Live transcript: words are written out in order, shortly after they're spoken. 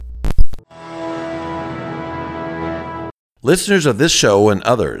Listeners of this show and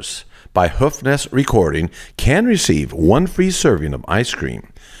others by Hoofnest Recording can receive one free serving of ice cream.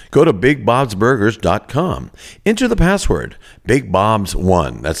 Go to BigBobsBurgers.com. Enter the password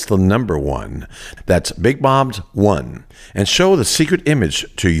BigBobs1. That's the number 1. That's BigBobs1. And show the secret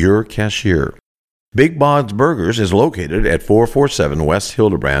image to your cashier. Big Bob's Burgers is located at 447 West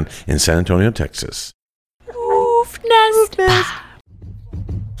Hildebrand in San Antonio, Texas. Hoofnest.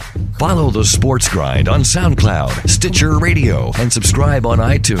 Follow The Sports Grind on SoundCloud, Stitcher Radio, and subscribe on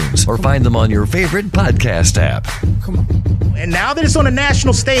iTunes or find them on your favorite podcast app. And now that it's on a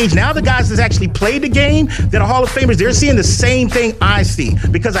national stage, now the guys that actually played the game, that are Hall of Famers, they're seeing the same thing I see.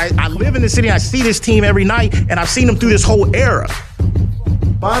 Because I live in the city, I see this team every night, and I've seen them through this whole era.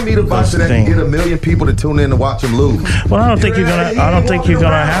 Find me the boxer that can get 1 million people to tune in to watch him lose. Well, I don't think you're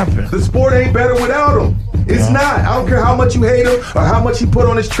gonna happen. The sport ain't better without him. It's not. I don't care how much you hate him or how much he put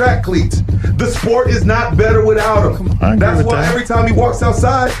on his track cleats. The sport is not better without him. That's why every time he walks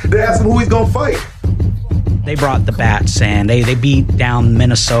outside, they ask him who he's gonna fight. They brought the bats and they beat down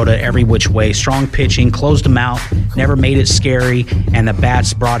Minnesota every which way. Strong pitching, closed them out, never made it scary, and the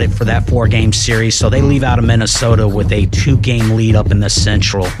bats brought it for that 4-game series. So they leave out of Minnesota with a 2-game lead up in the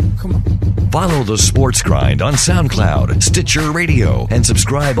Central. Follow The Sports Grind on SoundCloud, Stitcher Radio, and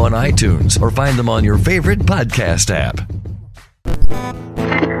subscribe on iTunes or find them on your favorite podcast app.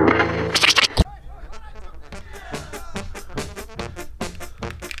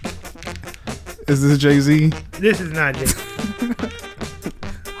 Is this Jay-Z? This is not Jay-Z.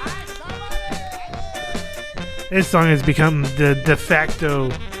 This song has become the de facto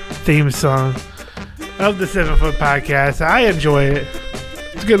theme song of the 7 Foot Podcast. I enjoy it.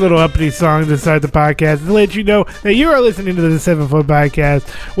 It's a good little uppity song to start the podcast to let you know that you are listening to the 7 Foot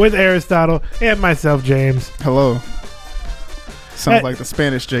Podcast with Aristotle and myself, James. Hello. Sounds like the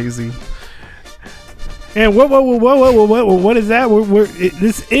Spanish Jay-Z. And what is that?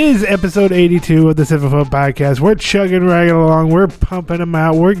 This is episode 82 of the 7 Foot Podcast. We're chugging right along. We're pumping them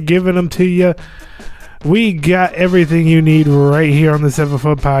out. We're giving them to you. We got everything you need right here on the 7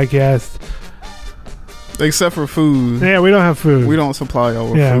 Foot Podcast. Except for food. Yeah, we don't have food. We don't supply y'all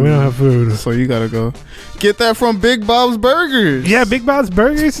with food. Yeah, we don't have food. So you gotta go get that from Big Bob's Burgers. Yeah, Big Bob's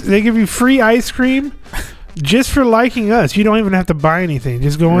Burgers. They give you free ice cream just for liking us. You don't even have to buy anything.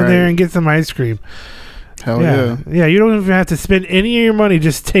 Just go in there and get some ice cream. Hell yeah. Yeah, you don't even have to spend any of your money.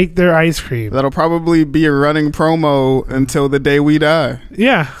 Just take their ice cream. That'll probably be a running promo until the day we die.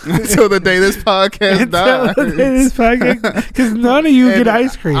 Yeah. Until the day this podcast dies. Because none of you get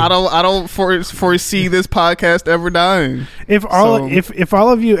ice cream. I don't foresee this podcast ever dying. If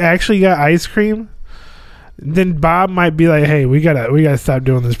all of you actually got ice cream, then Bob might be like, hey, we gotta stop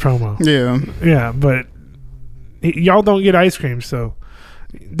doing this promo. Yeah. Yeah, but y'all don't get ice cream, so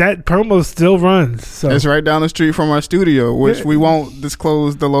that promo still runs. So it's right down the street from our studio, which we won't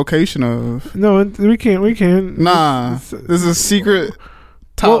disclose the location of. No, we can't. Nah, this is a secret.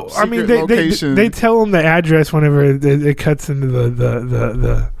 Location. They tell them the address whenever it cuts into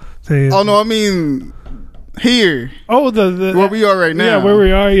the thing. Oh no, I mean here. Oh, the where we are right now. Yeah, where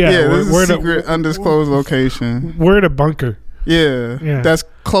we are. Yeah, yeah. This is a secret, undisclosed location. We're at a bunker. Yeah, that's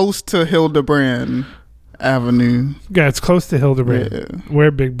close to Hildebrand Avenue. Yeah, it's close to Hildebrand. Yeah.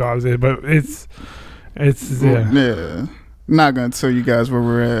 Where Big Bob's is, but it's yeah. Not gonna tell you guys where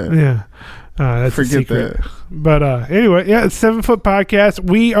we're at. Yeah. That's Forget a secret. that. But anyway, yeah, it's 7 Foot Podcast.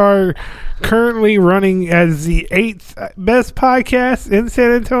 We are currently running as the 8th best podcast in San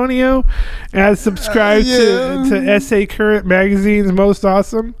Antonio, as subscribed to SA Current Magazine's Most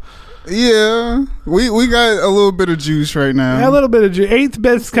Awesome. Yeah, we got a little bit of juice right now. A little bit of juice. 8th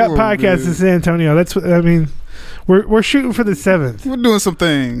best podcast in San Antonio. That's what I mean. We're shooting for the 7th. We're doing some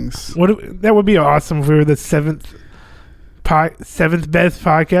things. That would be awesome if we were the 7th best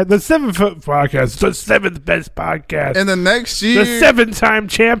podcast. The 7 Foot Podcast. The 7th best podcast. And the next year, the 7-time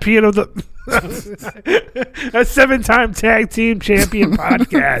champion of the a 7-time tag team champion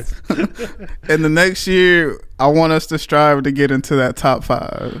podcast. And the next year, I want us to strive to get into that top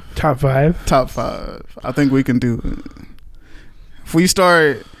 5. Top 5? Top 5. I think we can do it. If we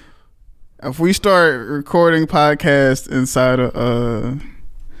start recording podcasts inside of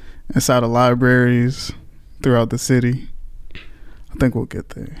libraries throughout the city, I think we'll get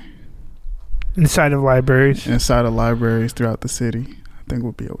there. Inside of libraries throughout the city, I think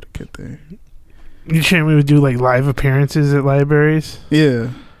we'll be able to get there. You saying we would do like live appearances at libraries? Yeah.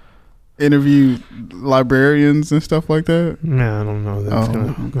 Interview librarians and stuff like that? No, I don't know. I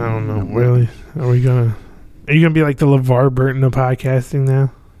don't know. Really? Are you gonna be like the LeVar Burton of podcasting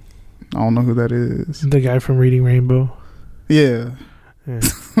now? I don't know who that is. The guy from Reading Rainbow? Yeah.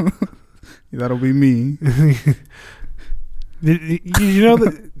 That'll be me. Did you know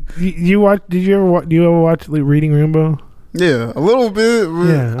that? Did you ever watch Reading Rainbow? Yeah, a little bit.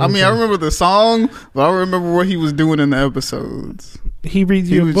 Yeah, I mean, I remember the song, but I don't remember what he was doing in the episodes. He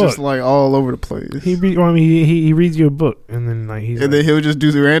reads you a book. He was just like all over the place. He reads you a book, and then then he'll just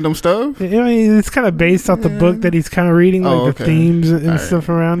do the random stuff. I mean, it's kind of based off the book that he's kind of reading, like the themes and stuff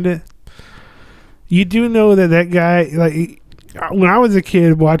around it. You do know that guy, like when I was a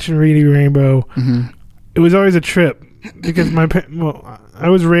kid watching Reading Rainbow, it was always a trip because I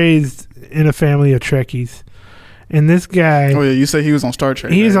was raised in a family of Trekkies. And this guy... Oh, yeah, you say he was on Star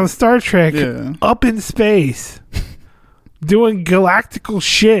Trek. He was on Star Trek up in space doing galactical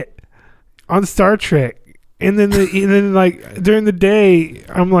shit on Star Trek. And then like, during the day,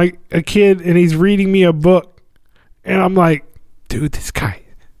 I'm like a kid and he's reading me a book. And I'm like, dude, this guy's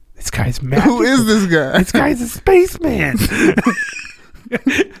magical. Who is this guy? This guy's a spaceman.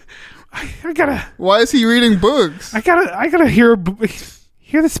 I gotta... Why is he reading books? I gotta hear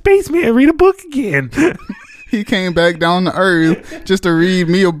the spaceman read a book again. He came back down to Earth just to read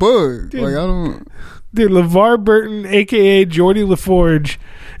me a book. Dude, like, I don't... Dude, LeVar Burton, a.k.a. Geordie LaForge,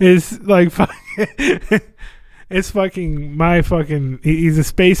 is like... It's fucking my fucking... He's a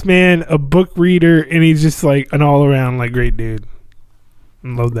spaceman, a book reader, and he's just like an all-around like great dude. I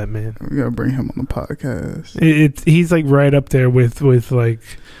love that man. We gotta bring him on the podcast. He's like right up there with like...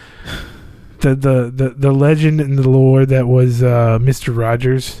 The legend and the lore that was Mr.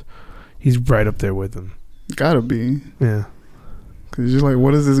 Rogers. He's right up there with him. Gotta be. Yeah. Cause you're like,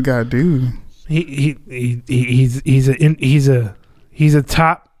 what does this guy do? He's a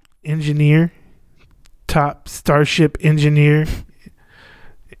top engineer, top starship engineer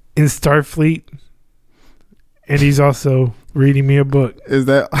in Starfleet, and he's also reading me a book.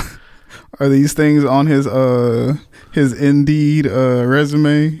 Are these things on his Indeed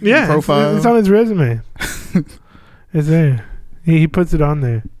resume? Yeah, profile. It's on his resume. It's there. He puts it on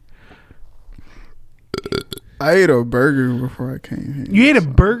there. I ate a burger before I came here. You ate a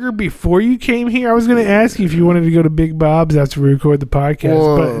burger before you came here? I was going to ask you if you wanted to go to Big Bob's after we record the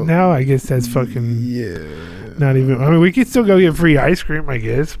podcast, but now I guess that's fucking not even... I mean, we could still go get free ice cream, I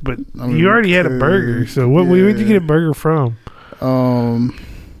guess, but you already had a burger, so where'd you get a burger from?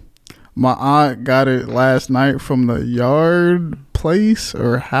 My aunt got it last night from the Yard place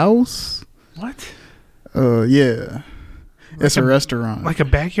or house. What? Yeah. Like it's a restaurant. Like a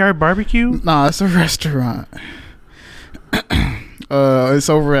backyard barbecue? Nah, it's a restaurant. It's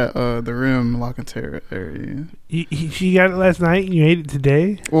over at the Rim Locketerra area. She got it last night and you ate it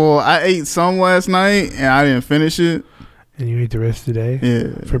today? Well, I ate some last night and I didn't finish it. And you ate the rest today?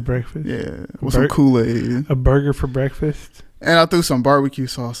 Yeah. For breakfast? Yeah. With some Kool-Aid. A burger for breakfast? And I threw some barbecue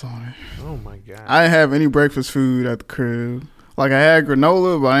sauce on it. Oh my God. I didn't have any breakfast food at the crib. Like I had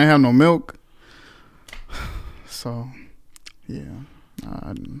granola, but I didn't have no milk. So... yeah,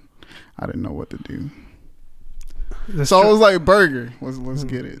 I didn't know what to do. So I was like, burger. Let's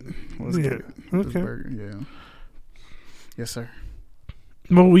get it. Let's get it. Okay. Burger, yeah. Yes, sir.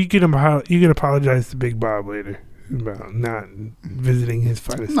 Well, you can apologize to Big Bob later about not visiting his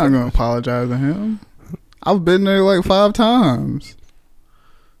finest. I'm not going to apologize to him. I've been there like 5 times.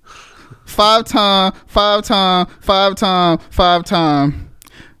 5 times. 5 times. 5 times. 5 times.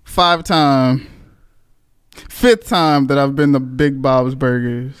 5 times. 5th time that I've been to Big Bob's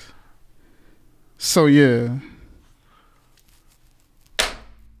Burgers. So yeah.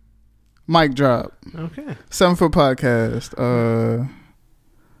 Mic drop. Okay. 7 Foot Podcast.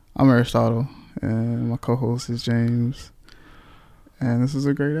 I'm Aristotle and my co-host is James. And this is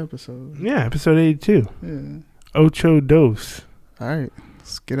a great episode. Yeah, episode 82. Yeah. Ocho Dos. Alright,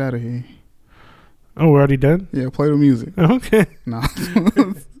 let's get out of here. Oh, we're already done? Yeah, play the music. Okay. Nah.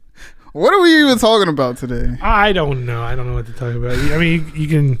 What are we even talking about today? I don't know. I don't know what to talk about. I mean, you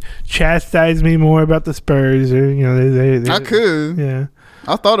can chastise me more about the Spurs, or they I could. Yeah.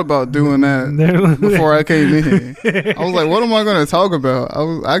 I thought about doing that before I came in here. I was like, what am I going to talk about?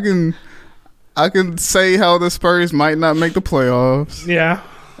 I can say how the Spurs might not make the playoffs. Yeah.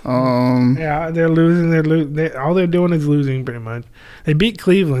 Yeah, they're losing. All they're doing is losing, pretty much. They beat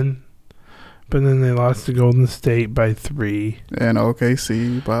Cleveland. But then they lost to Golden State by 3. And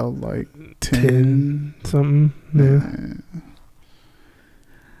OKC by like 10 something. Yeah.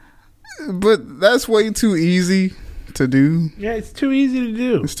 But that's way too easy to do. Yeah, it's too easy to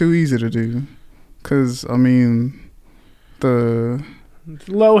do. It's too easy to do. Because, I mean, it's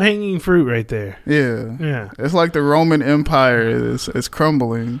low-hanging fruit right there. Yeah. Yeah. It's like the Roman Empire is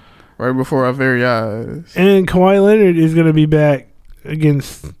crumbling right before our very eyes. And Kawhi Leonard is going to be back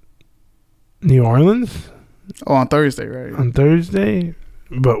against... New Orleans? Oh, on Thursday, right? On Thursday?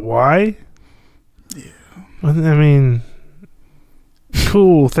 But why? Yeah. I mean,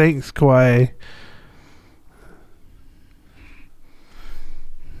 Cool. Thanks, Kawhi.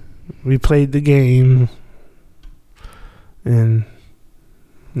 We played the game, and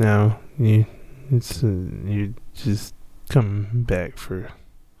now you just come back for.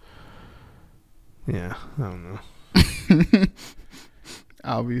 Yeah, I don't know.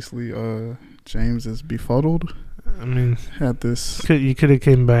 Obviously, James is befuddled. I mean, Had this. you could have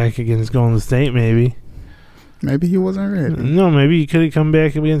came back against Golden State, maybe. Maybe he wasn't ready. No, maybe you could have come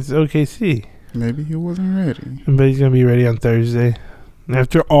back against OKC. Maybe he wasn't ready. But he's gonna be ready on Thursday.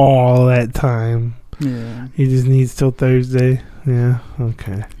 After all that time, Yeah. he just needs till Thursday. Yeah.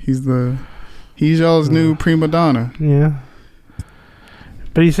 Okay. He's y'all's new prima donna. Yeah.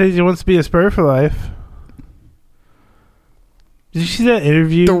 But he says he wants to be a Spur for life. Did you see that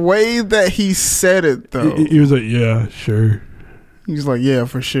interview? The way that he said it, though. He was like, "Yeah, sure. He's like, yeah,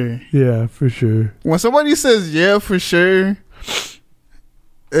 for sure. Yeah, for sure." When somebody says, yeah, for sure,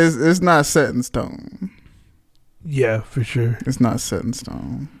 it's not set in stone. Yeah, for sure. It's not set in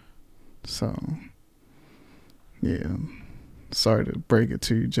stone. So, yeah. Sorry to break it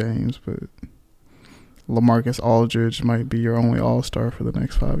to you, James, but LaMarcus Aldridge might be your only all-star for the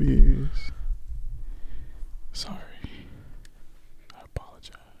next 5 years. Sorry. I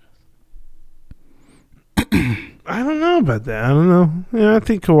apologize. I don't know about that. I don't know. Yeah, I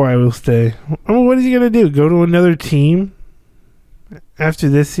think Kawhi will stay. I mean, what is he gonna do? Go to another team after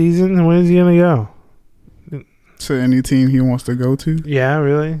this season? When is he gonna go? To any team he wants to go to, Yeah,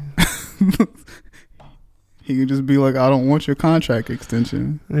 really? he could just be like, I don't want your contract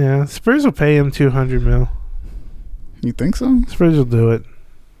extension. Yeah, Spurs will pay him $200 million. You think so? Spurs will do it.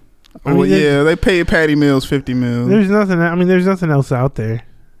 I Well, mean, yeah, they paid Patty Mills $50 million. There's nothing. I mean, there's nothing else out there.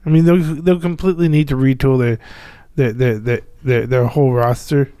 I mean, they'll completely need to retool their whole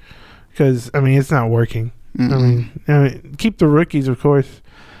roster because I mean it's not working. I mean, keep the rookies, of course.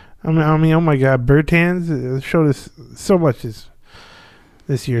 I mean, oh my God, Bertans showed us so much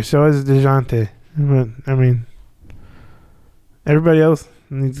this year. So has DeJounte. But I mean, everybody else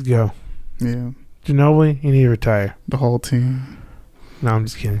needs to go. Yeah, Ginobili, you need to retire. the whole team. No, I'm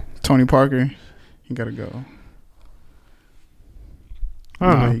just kidding. Tony Parker, he gotta go.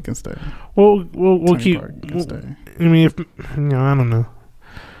 I don't know. He can stay. We'll Tony keep. Parker can stay. I mean, if I don't know.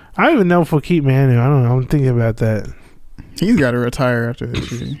 I don't even know if we'll keep Manu. I don't know. I'm thinking about that. He's got to retire after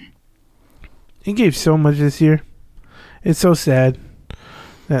this year. He gave so much this year. It's so sad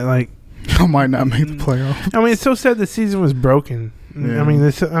that I might not make the playoffs. I mean, it's so sad the season was broken. Yeah.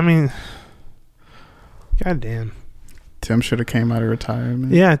 I mean, goddamn. Tim should have came out of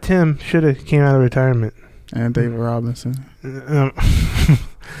retirement. Yeah, Tim should have came out of retirement. And David Robinson.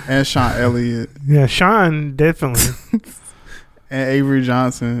 And Sean Elliott. Yeah, Sean definitely. And Avery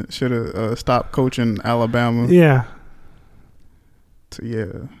Johnson should have stopped coaching Alabama. Yeah. So,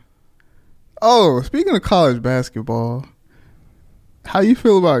 yeah. Oh, speaking of college basketball, how you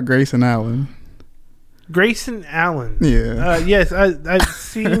feel about Grayson Allen? Grayson Allen. Yeah. Yes, I've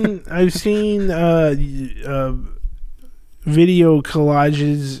seen video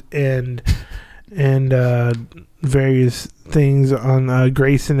collages and various things on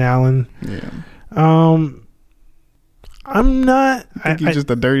Grayson Allen. Yeah. I'm not. I think he's just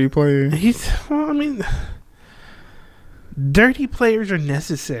a dirty player. Dirty players are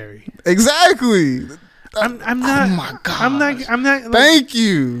necessary. Exactly. I'm not. Oh my god. I'm not. Thank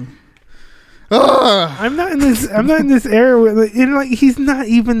you. Ugh. I'm not in this era where he's not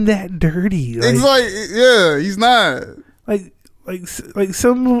even that dirty. Yeah, he's not. Like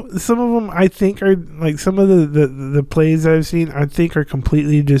some of them I think are like some of the plays I've seen I think are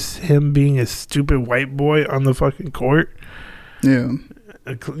completely just him being a stupid white boy on the fucking court. Yeah.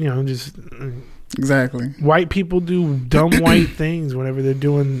 Just exactly. White people do dumb white things whenever they're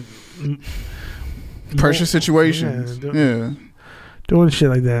doing pressure situations. Doing shit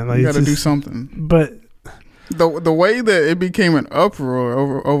like that. Like you got to do something. But the way that it became an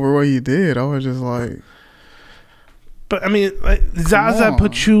uproar over what he did, I was just like. But I mean, Zaza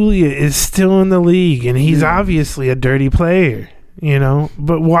Pachulia is still in the league, and he's obviously a dirty player.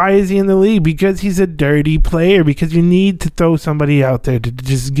 But why is he in the league? Because he's a dirty player. Because you need to throw somebody out there to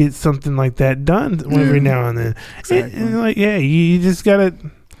just get something like that done every now and then. Exactly. You just gotta.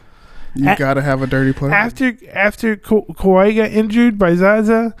 You gotta have a dirty player. After Kawhi got injured by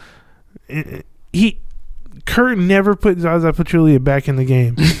Zaza, Kurt never put Zaza Pachulia back in the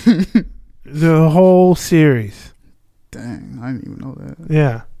game. The whole series. Dang, I didn't even know that.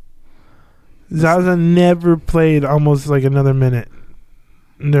 Yeah. Zaza never played almost like another minute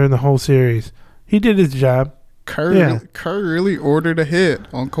during the whole series. He did his job. Kerr really ordered a hit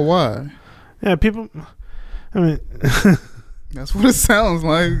on Kawhi. Yeah, people. I mean, That's what it sounds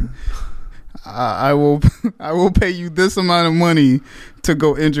like. I will pay you this amount of money to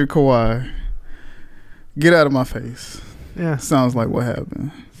go injure Kawhi. Get out of my face. Yeah. Sounds like what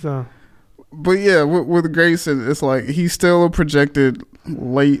happened. So, but yeah, with Grayson, it's like he's still a projected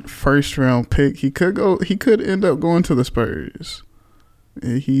late first round pick. He could end up going to the Spurs.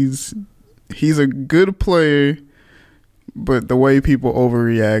 He's a good player, but the way people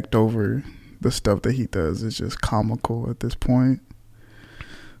overreact over the stuff that he does is just comical at this point.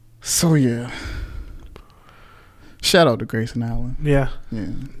 So yeah, shout out to Grayson Allen. yeah.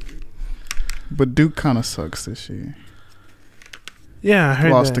 But Duke kind of sucks this year. Yeah, I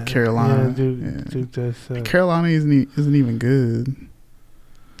heard Lost that. to Carolina. Yeah, Duke does suck. Carolina isn't even good,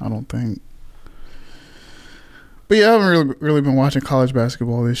 I don't think. But yeah, I haven't really been watching college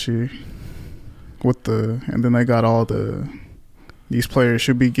basketball this year. And then they got all these players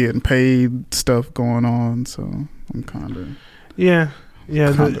should be getting paid stuff going on, so I'm kind of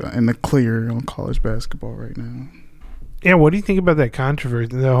in the clear on college basketball right now. Yeah, what do you think about that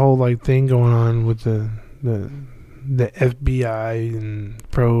controversy, the whole thing going on with the FBI and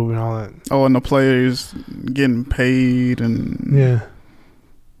probe and all that? Oh, and the players getting paid and yeah,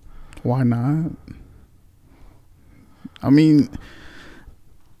 why not? I mean,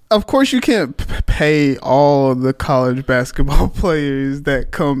 of course you can't pay all the college basketball players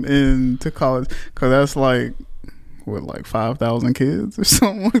that come into college, because that's like 5,000 kids or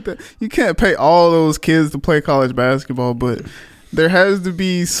something like that. You can't pay all those kids to play college basketball, but there has to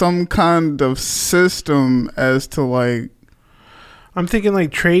be some kind of system as to I'm thinking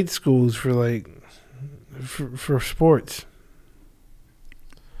trade schools for for sports.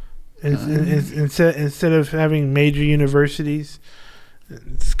 Instead of having major universities,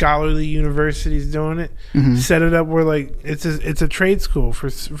 scholarly universities doing it, set it up where it's a trade school for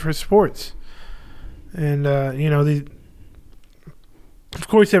sports. And of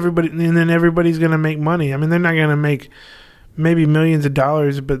course everybody's gonna make money. I mean, they're not gonna make maybe millions of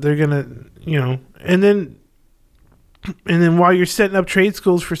dollars, but they're gonna and then while you're setting up trade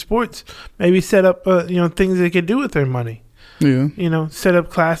schools for sports, maybe set up things they could do with their money. Yeah. Set up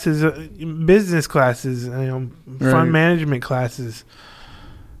classes, business classes, fund management classes,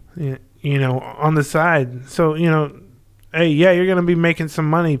 on the side. So hey, yeah, you're gonna be making some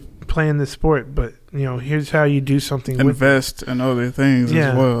money playing the sport, but here's how you do something. Invest in other things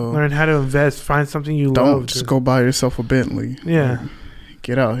as well. Learn how to invest. Find something you love. Don't just go buy yourself a Bentley. Yeah.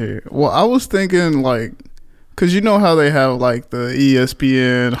 Get out here. Well, I was thinking because you know how they have the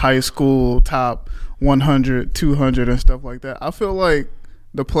ESPN high school top 100, 200 and stuff like that. I feel like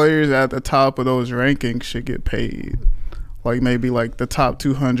the players at the top of those rankings should get paid. Maybe the top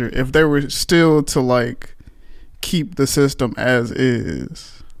 200 if they were still to keep the system as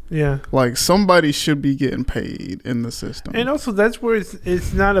is. Yeah. Somebody should be getting paid in the system. And also that's where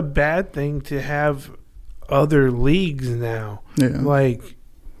it's not a bad thing to have other leagues now. Yeah.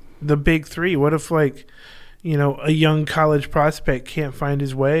 The big three. What if a young college prospect can't find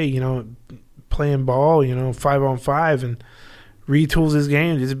his way, playing ball, 5-on-5 and retools his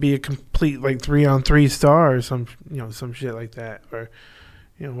game just be a complete 3-on-3 star or some shit like that. Or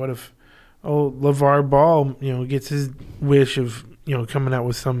what if LeVar Ball, gets his wish of coming out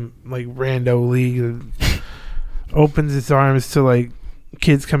with some rando league that opens its arms to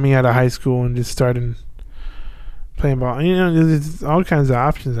kids coming out of high school and just starting playing ball. There's all kinds of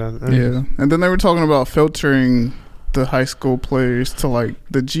options out there. Yeah, and then they were talking about filtering the high school players to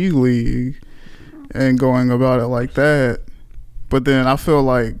the G League and going about it like that. But then I feel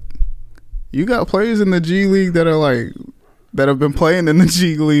you got players in the G League that are that have been playing in the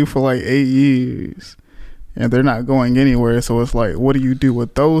G League for 8 years. And they're not going anywhere, so it's what do you do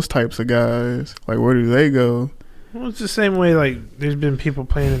with those types of guys? Where do they go? Well, it's the same way, there's been people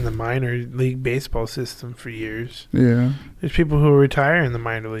playing in the minor league baseball system for years. Yeah. There's people who retire in the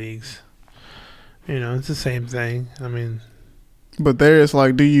minor leagues. It's the same thing. I mean... But there's,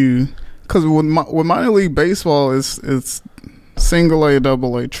 do you... Because with minor league baseball, it's single A,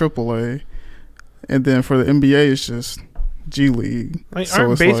 double A, triple A. And then for the NBA, it's just... G League.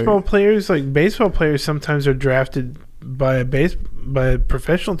 Aren't baseball players baseball players sometimes are drafted by a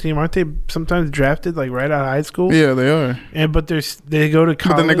professional team? Aren't they sometimes drafted right out of high school? Yeah, they are. But they go to college.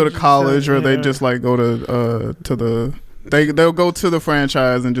 But then they go to college, or they just go to the they'll go to the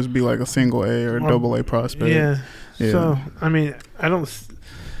franchise and just be a single A or double A prospect. Yeah. So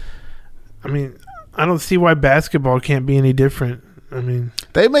I don't see why basketball can't be any different.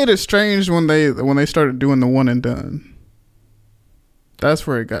 They made it strange when they started doing the one and done. That's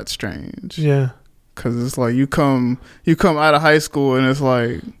where it got strange. Yeah. Because it's you come out of high school and it's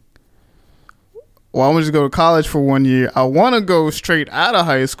well, I'm just go to college for 1 year. I want to go straight out of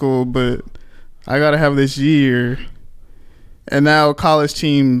high school, but I got to have this year. And now college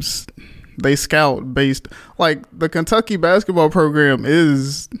teams, they scout based, like the Kentucky basketball program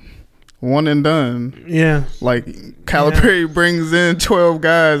is one and done. Yeah. Like Calipari brings in 12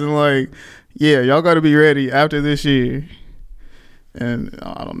 guys and like, yeah, y'all got to be ready after this year. And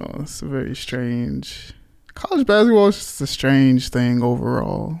I don't know, it's a very strange. College basketball is just a strange thing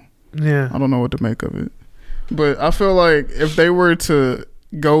overall. Yeah. I don't know what to make of it. But I feel like if they were to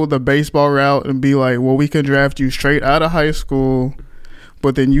go the baseball route and be like, well, we can draft you straight out of high school,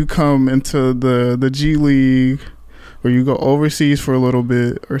 but then you come into the G League or you go overseas for a little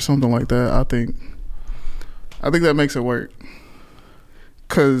bit or something like that, I think that makes it work.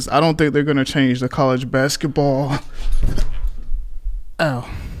 Because I don't think they're going to change the college basketball. I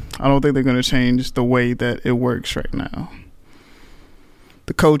don't think they're going to change the way that it works right now.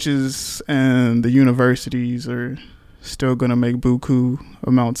 The coaches and the universities are still going to make buku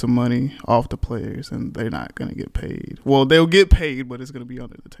amounts of money off the players, and they're not going to get paid. Well, they'll get paid, but it's going to be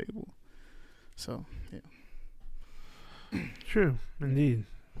under the table. So, yeah. True, indeed.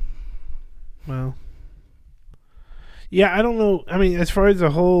 Well, yeah, I don't know. I mean, as far as the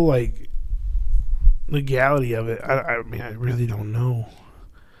whole, like, legality of it, I mean, I really don't know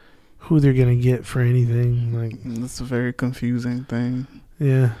who they're going to get for anything. Like, it's a very confusing thing.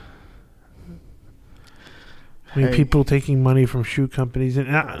 Yeah. I mean, people taking money from shoe companies, and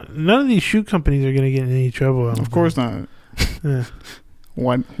none of these shoe companies are going to get in any trouble. Of course not. Yeah.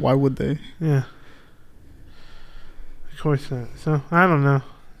 Why would they? Yeah. Of course not. So I don't know.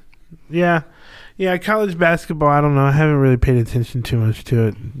 Yeah, college basketball. I don't know. I haven't really paid attention too much to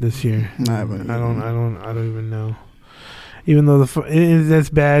it this year. I haven't. I don't even know. Even though that's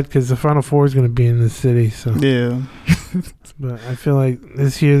bad because the Final Four is going to be in this city. So yeah. But I feel like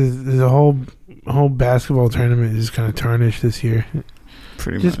this year there's a whole basketball tournament is kind of tarnished this year.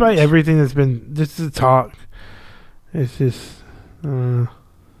 Pretty just much. by everything that's been just the talk. It's just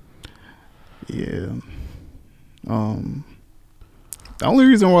yeah. The only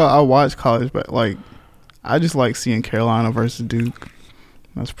reason why I watch college, but like, I just like seeing Carolina versus Duke.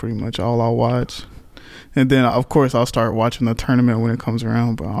 That's pretty much all I watch. And then, of course, I'll start watching the tournament when it comes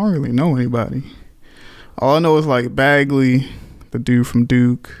around, but I don't really know anybody. All I know is, like, Bagley, the dude from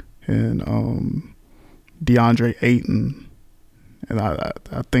Duke, and DeAndre Ayton. And I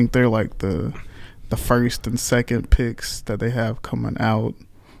think they're, like, the first and second picks that they have coming out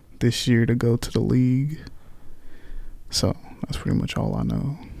this year to go to the league. So, that's pretty much all I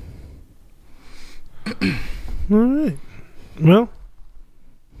know. All right. Well,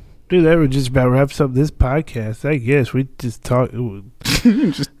 dude, that just about wraps up this podcast. I guess we just talk.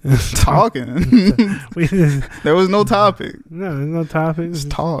 just talking. There was no topic. No, there's no topic. Just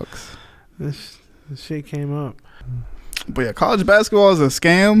talks. This shit came up. But yeah, college basketball is a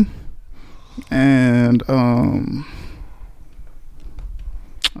scam, and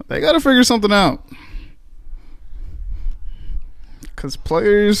they got to figure something out. Because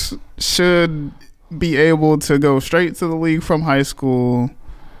players should be able to go straight to the league from high school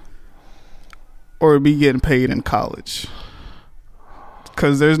or be getting paid in college.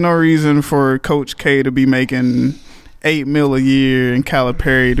 Because there's no reason for Coach K to be making $8 million a year and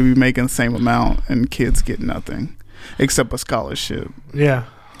Calipari to be making the same amount and kids get nothing except a scholarship. Yeah.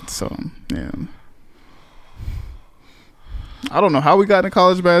 So, yeah. I don't know how we got into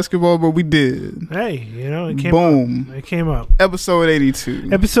college basketball, but we did. Hey, it came Boom. up. It came up. Episode 82.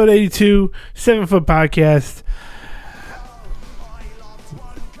 Episode 82, 7 Foot Podcast.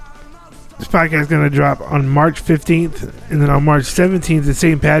 This podcast is going to drop on March 15th, and then on March 17th is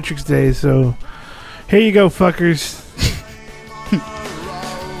St. Patrick's Day, so here you go, fuckers.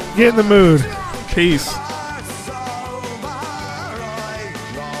 Get in the mood. Peace.